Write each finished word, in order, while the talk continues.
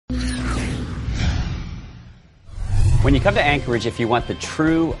When you come to Anchorage, if you want the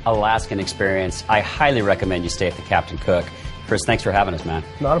true Alaskan experience, I highly recommend you stay at the Captain Cook. Chris, thanks for having us, man.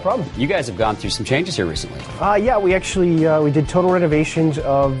 Not a problem. You guys have gone through some changes here recently. Yeah, we actually we did total renovations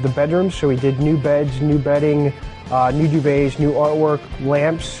of the bedrooms. So we did new beds, new bedding, new duvets, new artwork,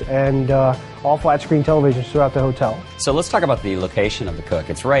 lamps, and all flat screen televisions throughout the hotel. So let's talk about the location of the Cook.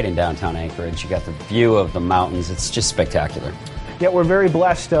 It's right in downtown Anchorage. You got the view of the mountains. It's just spectacular. Yeah, we're very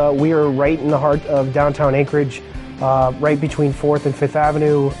blessed. We are right in the heart of downtown Anchorage, right between 4th and 5th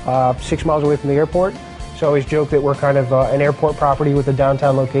Avenue, 6 miles away from the airport. So I always joke that we're kind of an airport property with a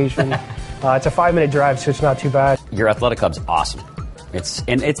downtown location. It's a 5-minute drive, so it's not too bad. Your athletic club's awesome.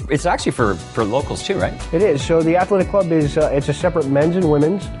 It's actually for locals too, right? It is. So the athletic club is it's a separate men's and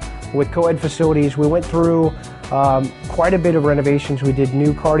women's with co-ed facilities. We went through quite a bit of renovations. We did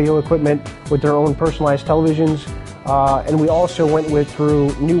new cardio equipment with their own personalized televisions, and we also went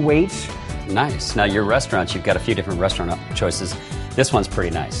through new weights. Nice. Now your restaurants, you've got a few different restaurant choices. This one's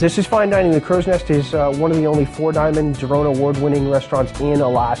pretty nice. This is fine dining. The Crow's Nest is one of the only 4-diamond Jerome award-winning restaurants in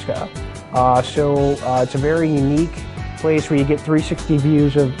Alaska. So it's a very unique place where you get 360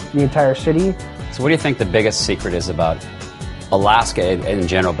 views of the entire city. So what do you think the biggest secret is about Alaska in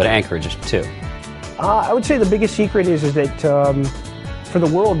general, but Anchorage too? I would say the biggest secret is that for the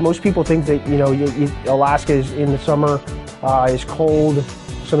world, most people think that Alaska is in the summer is cold.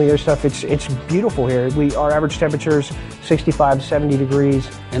 Some of the other stuff, it's beautiful here. Our average temperature is 65 to 70 degrees.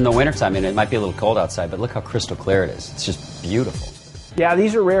 In the wintertime, it might be a little cold outside, but look how crystal clear it is. It's just beautiful. Yeah,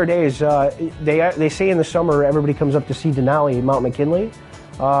 these are rare days. They say in the summer everybody comes up to see Denali, Mount McKinley.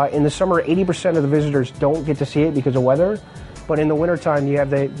 In the summer, 80% of the visitors don't get to see it because of weather. But in the wintertime, you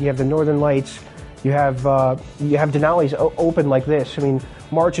have the Northern Lights. You have Denali's open like this. I mean,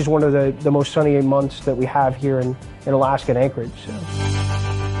 March is one of the most sunny months that we have here in Alaska and Anchorage. So.